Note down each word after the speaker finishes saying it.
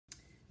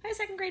Hi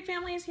second grade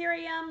families, here I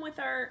am with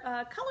our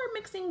color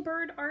mixing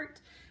bird art.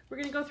 We're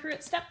going to go through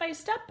it step by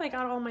step. I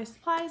got all my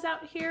supplies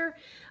out here.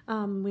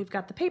 We've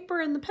got the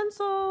paper and the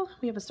pencil.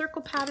 We have a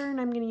circle pattern.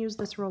 I'm going to use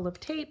this roll of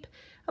tape,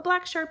 a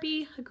black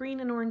Sharpie, a green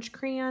and orange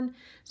crayon,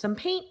 some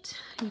paint.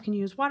 You can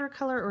use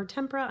watercolor or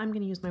tempera. I'm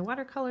going to use my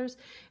watercolors.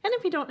 And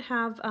if you don't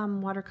have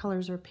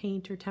watercolors or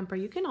paint or tempera,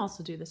 you can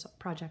also do this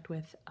project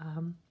with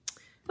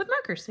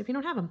markers if you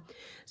don't have them.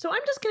 So I'm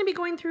just going to be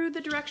going through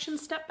the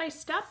directions step by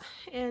step,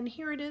 and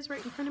here it is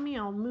right in front of me.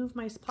 I'll move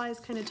my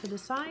supplies kind of to the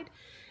side,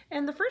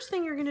 and the first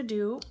thing you're going to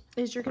do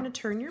is you're going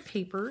to turn your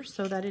paper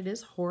so that it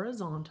is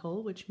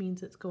horizontal, which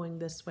means it's going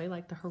this way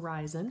like the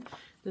horizon.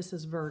 This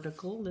is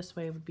vertical, this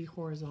way it would be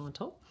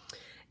horizontal.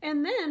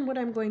 And then what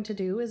I'm going to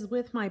do is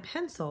with my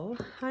pencil,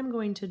 I'm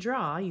going to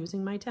draw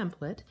using my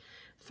template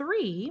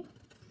 3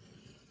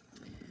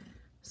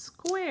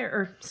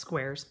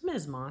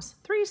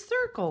 3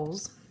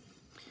 circles,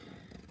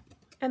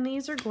 and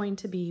these are going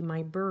to be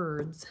my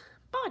birds'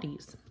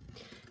 bodies.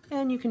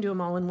 And you can do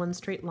them all in one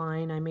straight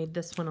line. I made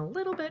this one a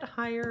little bit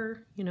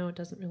higher, you know, it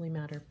doesn't really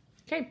matter.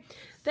 Okay,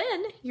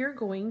 then you're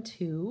going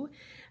to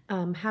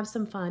have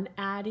some fun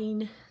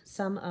adding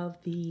some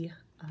of the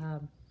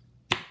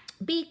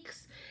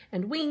beaks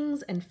and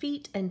wings and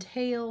feet and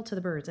tail to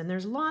the birds, and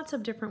there's lots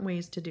of different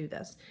ways to do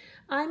this.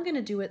 I'm going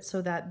to do it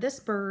so that this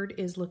bird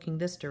is looking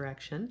this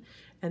direction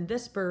and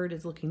this bird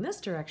is looking this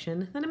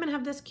direction. Then I'm going to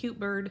have this cute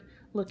bird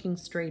looking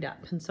straight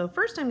up. And so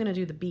first I'm going to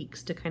do the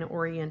beaks to kind of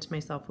orient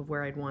myself of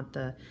where I'd want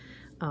the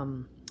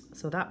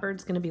so that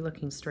bird's going to be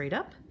looking straight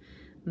up.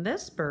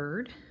 This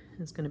bird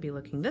is going to be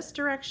looking this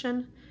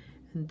direction,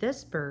 and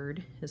this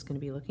bird is going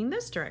to be looking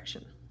this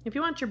direction. If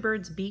you want your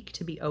bird's beak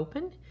to be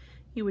open,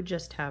 you would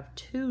just have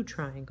 2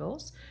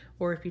 triangles,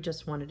 or if you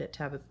just wanted it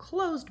to have a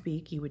closed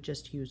beak, you would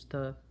just use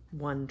the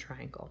 1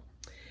 triangle.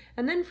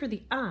 And then for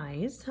the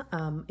eyes,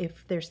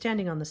 if they're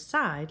standing on the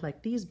side,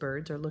 like these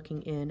birds are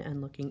looking in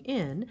and looking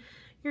in,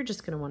 you're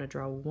just going to want to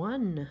draw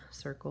 1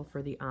 circle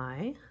for the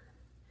eye.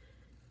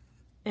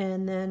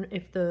 And then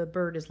if the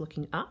bird is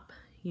looking up,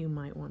 you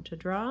might want to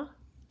draw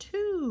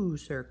 2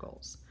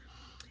 circles.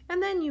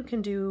 And then you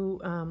can do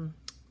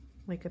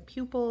like a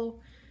pupil.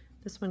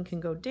 This one can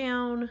go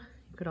down.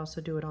 You could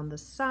also do it on the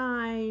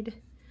side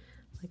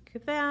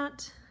like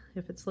that.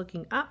 If it's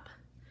looking up,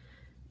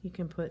 you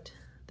can put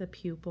the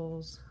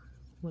pupils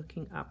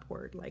looking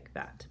upward like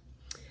that.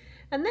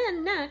 And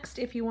then next,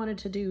 if you wanted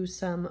to do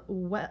some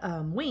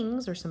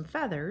wings or some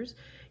feathers,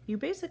 you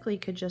basically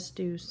could just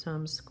do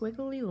some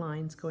squiggly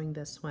lines going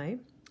this way.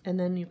 And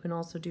then you can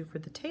also do for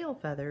the tail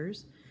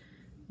feathers,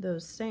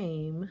 those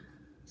same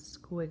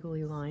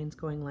squiggly lines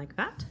going like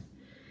that.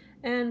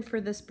 And for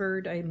this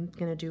bird, I'm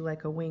going to do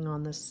like a wing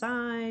on the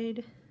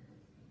side,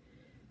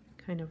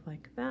 kind of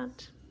like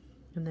that.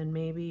 And then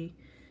maybe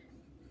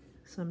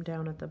some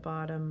down at the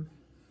bottom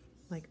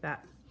like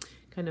that,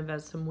 kind of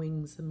as some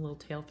wings and little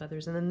tail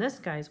feathers. And then this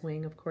guy's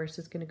wing, of course,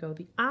 is going to go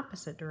the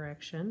opposite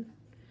direction,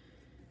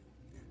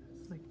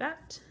 like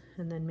that.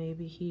 And then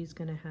maybe he's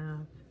going to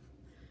have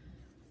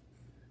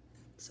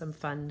some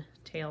fun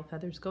tail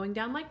feathers going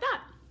down like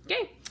that.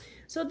 Okay,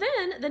 so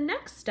then the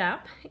next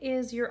step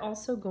is you're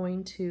also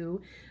going to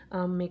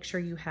make sure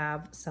you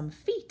have some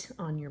feet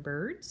on your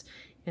birds.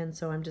 And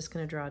so I'm just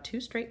going to draw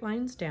 2 straight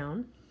lines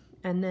down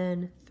and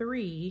then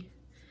 3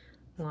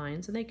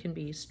 lines, and they can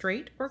be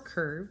straight or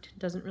curved,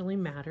 doesn't really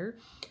matter.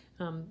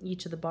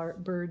 Each of the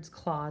bird's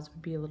claws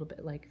would be a little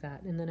bit like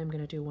that. And then I'm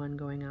going to do one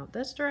going out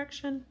this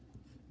direction,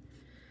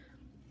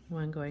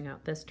 one going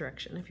out this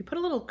direction. If you put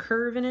a little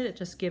curve in it, it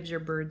just gives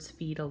your bird's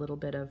feet a little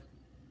bit of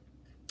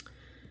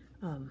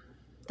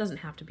doesn't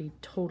have to be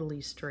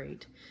totally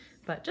straight,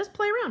 but just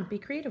play around, be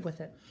creative with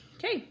it.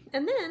 Okay,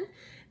 and then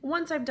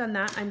once I've done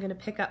that, I'm going to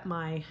pick up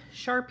my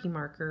Sharpie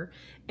marker,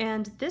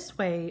 and this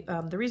way,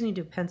 the reason you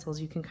do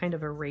pencils, you can kind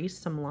of erase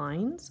some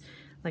lines,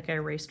 like I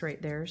erased right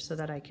there, so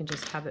that I can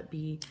just have it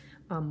be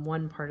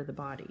one part of the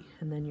body.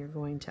 And then you're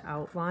going to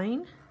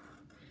outline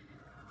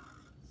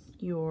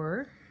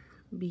your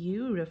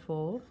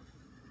beautiful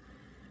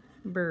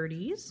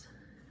birdies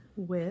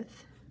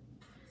with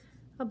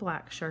a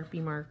black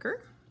Sharpie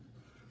marker.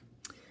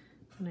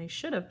 And I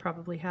should have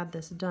probably had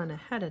this done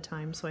ahead of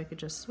time so I could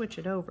just switch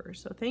it over.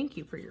 So thank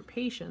you for your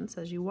patience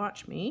as you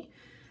watch me.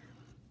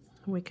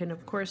 We can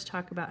of course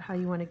talk about how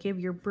you want to give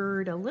your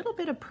bird a little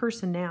bit of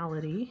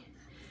personality,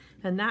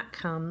 and that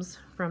comes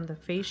from the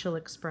facial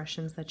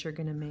expressions that you're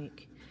going to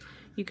make.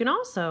 You can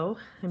also,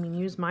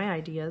 use my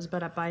ideas,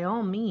 but by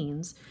all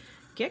means,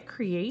 get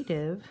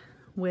creative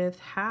with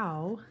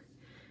how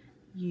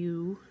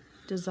you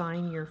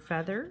design your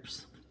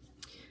feathers.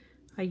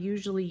 I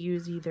usually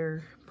use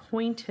either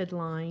pointed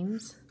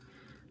lines,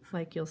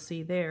 like you'll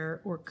see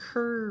there, or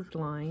curved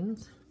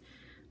lines.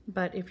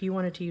 But if you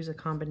wanted to use a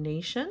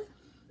combination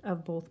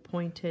of both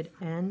pointed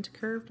and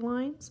curved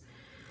lines,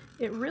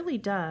 it really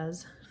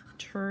does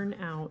turn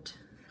out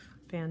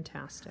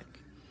fantastic.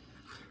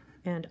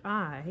 And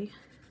I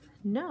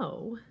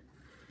know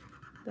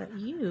that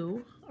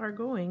you are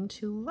going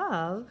to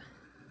love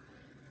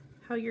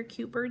how your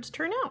cute birds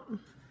turn out.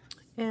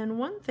 And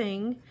one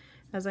thing,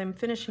 as I'm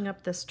finishing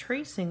up this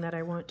tracing, that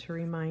I want to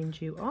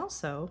remind you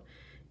also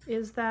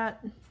is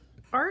that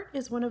art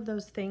is one of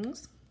those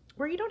things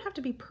where you don't have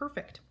to be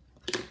perfect.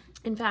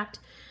 In fact,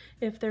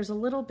 if there's a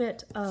little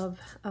bit of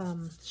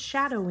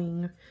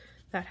shadowing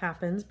that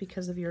happens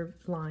because of your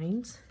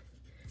lines,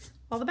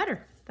 all the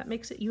better. That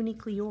makes it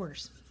uniquely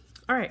yours.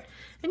 All right,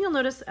 and you'll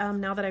notice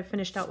now that I've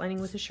finished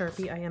outlining with a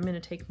Sharpie, I am going to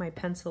take my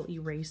pencil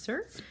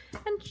eraser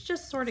and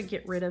just sort of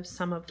get rid of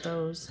some of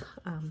those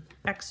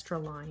extra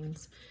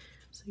lines.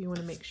 So you want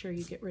to make sure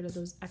you get rid of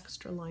those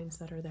extra lines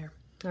that are there.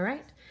 All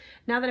right,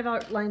 now that I've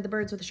outlined the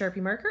birds with a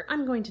Sharpie marker,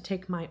 I'm going to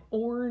take my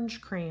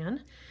orange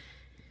crayon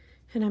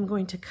and I'm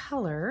going to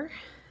color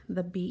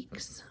the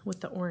beaks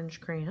with the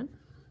orange crayon.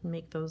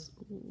 Make those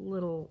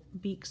little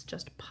beaks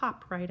just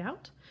pop right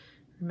out.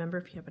 Remember,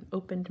 if you have an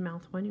opened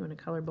mouth one, you want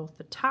to color both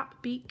the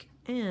top beak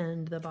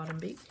and the bottom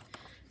beak.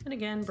 And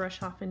again,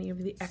 brush off any of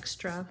the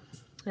extra.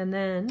 And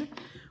then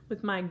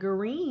with my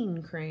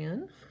green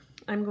crayon,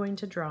 I'm going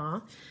to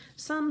draw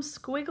some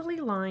squiggly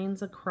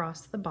lines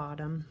across the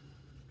bottom,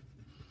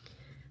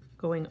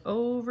 going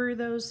over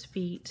those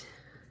feet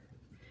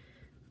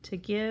to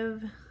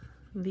give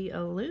the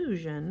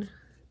illusion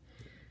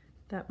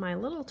that my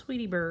little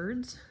Tweety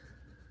birds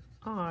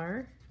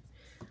are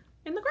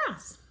in the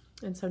grass.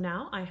 And so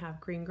now I have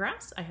green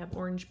grass, I have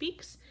orange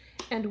beaks,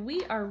 and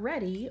we are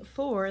ready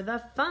for the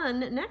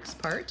fun next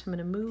part. I'm going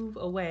to move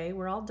away.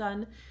 We're all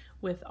done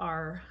with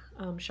our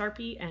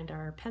Sharpie and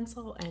our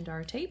pencil and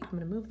our tape. I'm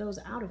going to move those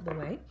out of the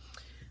way.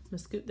 I'm going to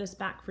scoot this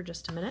back for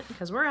just a minute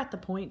because we're at the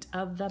point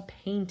of the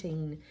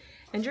painting.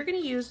 And you're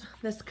going to use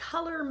this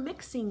color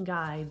mixing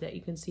guide that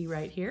you can see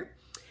right here.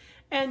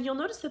 And you'll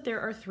notice that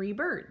there are 3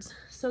 birds.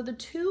 So the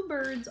 2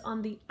 birds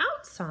on the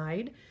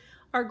outside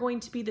are going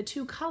to be the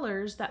 2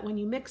 colors that when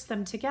you mix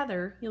them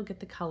together, you'll get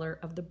the color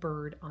of the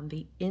bird on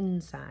the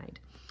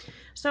inside.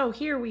 So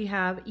here we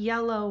have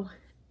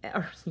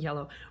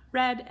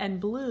red and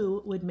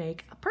blue would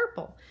make a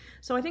purple.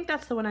 So I think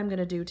that's the one I'm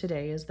gonna do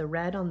today, is the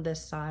red on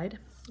this side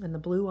and the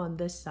blue on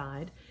this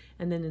side.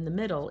 And then in the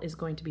middle is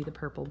going to be the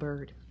purple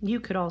bird.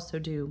 You could also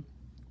do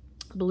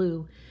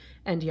blue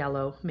and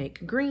yellow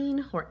make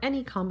green, or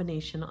any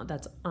combination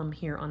that's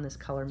here on this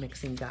color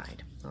mixing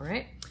guide, all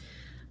right?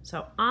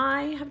 So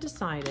I have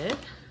decided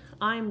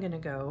I'm gonna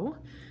go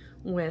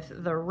with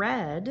the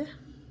red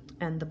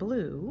and the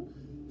blue.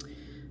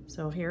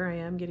 So here I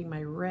am getting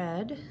my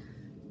red,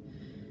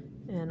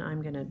 and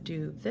I'm gonna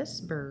do this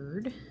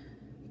bird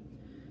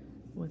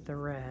with the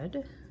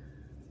red.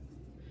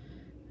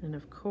 And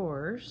of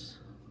course,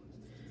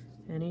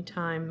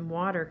 anytime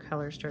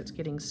watercolor starts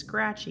getting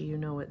scratchy, you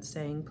know it's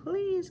saying,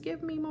 please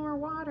give me more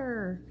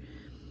water.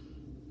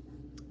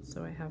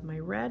 So I have my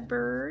red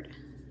bird,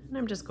 and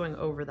I'm just going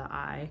over the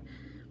eye.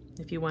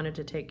 If you wanted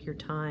to take your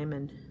time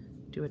and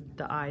do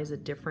the eyes a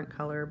different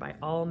color, by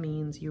all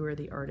means, you are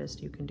the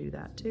artist, you can do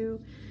that too.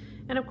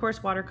 And of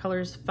course, watercolor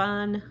is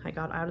fun. I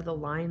got out of the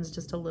lines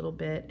just a little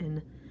bit,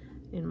 and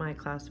in my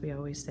class we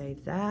always say,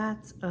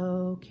 that's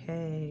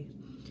okay.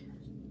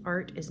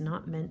 Art is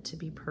not meant to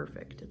be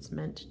perfect. It's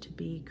meant to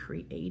be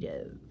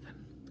creative.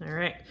 All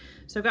right,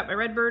 so I've got my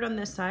red bird on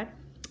this side,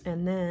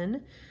 and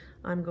then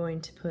I'm going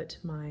to put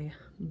my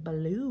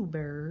blue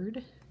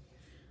bird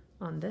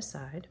on this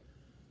side.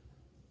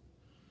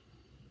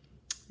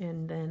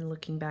 And then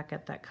looking back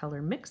at that color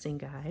mixing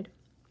guide,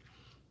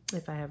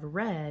 if I have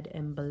red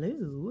and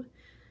blue,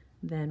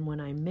 then when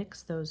I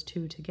mix those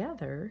 2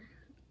 together,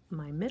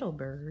 my middle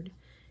bird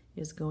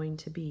is going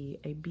to be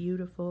a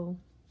beautiful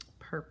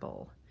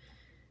purple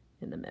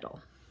in the middle.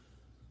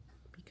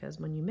 Because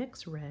when you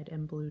mix red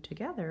and blue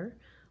together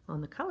on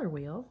the color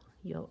wheel,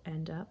 you'll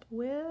end up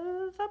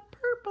with a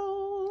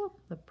purple,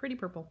 a pretty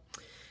purple.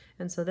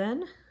 And so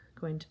then,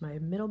 going to my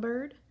middle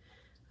bird,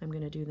 I'm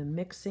going to do the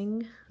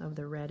mixing of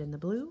the red and the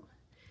blue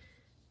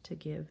to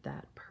give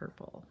that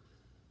purple.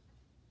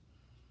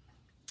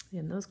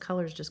 And those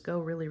colors just go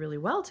really, really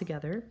well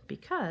together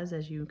because,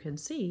 as you can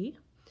see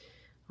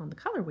on the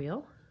color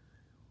wheel,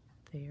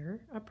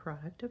 they're a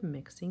product of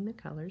mixing the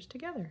colors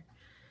together.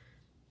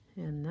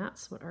 And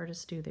that's what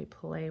artists do. They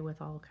play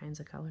with all kinds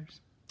of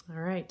colors.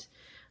 All right,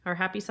 our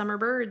happy summer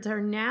birds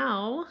are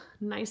now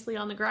nicely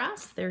on the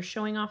grass. They're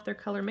showing off their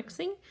color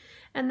mixing.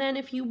 And then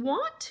if you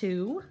want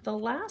to, the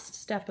last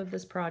step of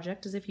this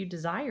project is, if you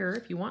desire,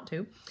 if you want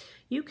to,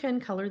 you can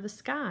color the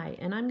sky.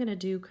 And I'm gonna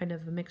do kind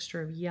of a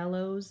mixture of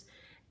yellows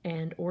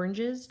and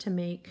oranges to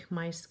make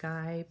my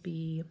sky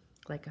be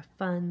like a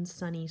fun,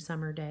 sunny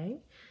summer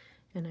day.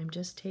 And I'm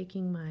just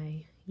taking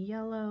my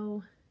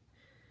yellow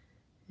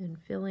and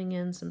filling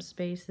in some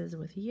spaces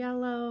with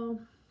yellow.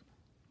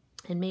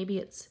 And maybe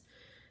it's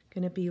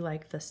gonna be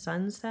like the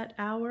sunset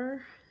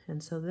hour.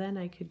 And so then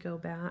I could go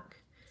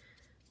back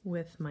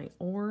with my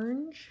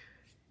orange,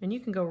 and you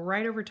can go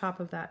right over top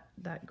of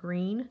that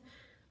green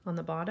on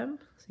the bottom.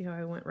 See how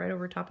I went right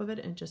over top of it,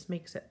 and it just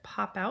makes it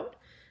pop out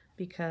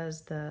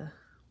because the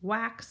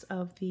wax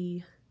of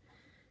the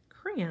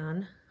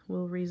crayon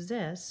will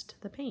resist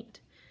the paint.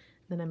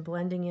 Then I'm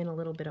blending in a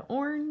little bit of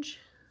orange,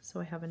 so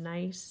I have a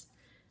nice,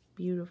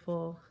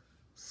 beautiful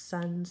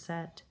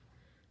sunset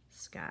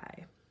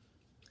sky.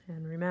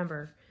 And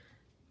remember,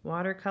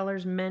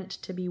 watercolor's meant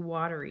to be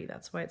watery.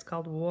 That's why it's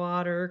called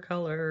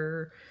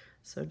watercolor.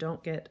 So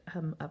don't get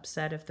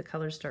upset if the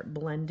colors start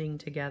blending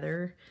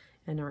together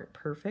and aren't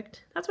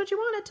perfect. That's what you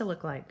want it to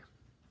look like.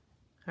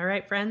 All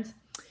right, friends.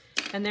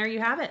 And there you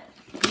have it.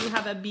 You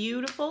have a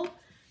beautiful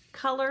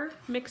color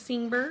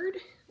mixing bird.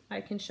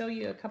 I can show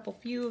you a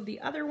few of the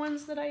other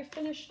ones that I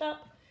finished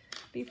up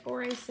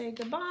before I say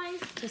goodbye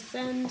to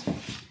send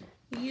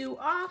you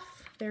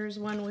off. There's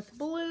one with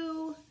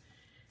blue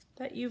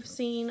that you've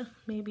seen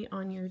maybe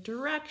on your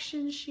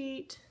direction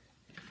sheet.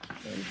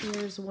 And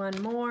here's one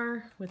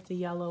more with the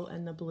yellow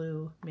and the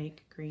blue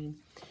make green.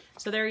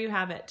 So there you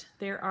have it.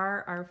 There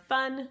are our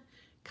fun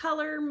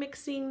color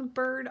mixing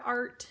bird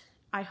art.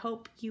 I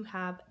hope you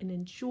have an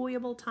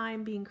enjoyable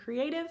time being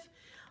creative.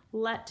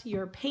 Let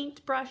your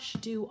paintbrush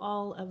do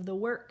all of the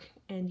work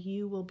and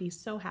you will be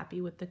so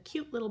happy with the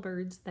cute little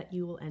birds that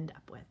you will end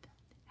up with.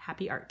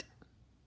 Happy art.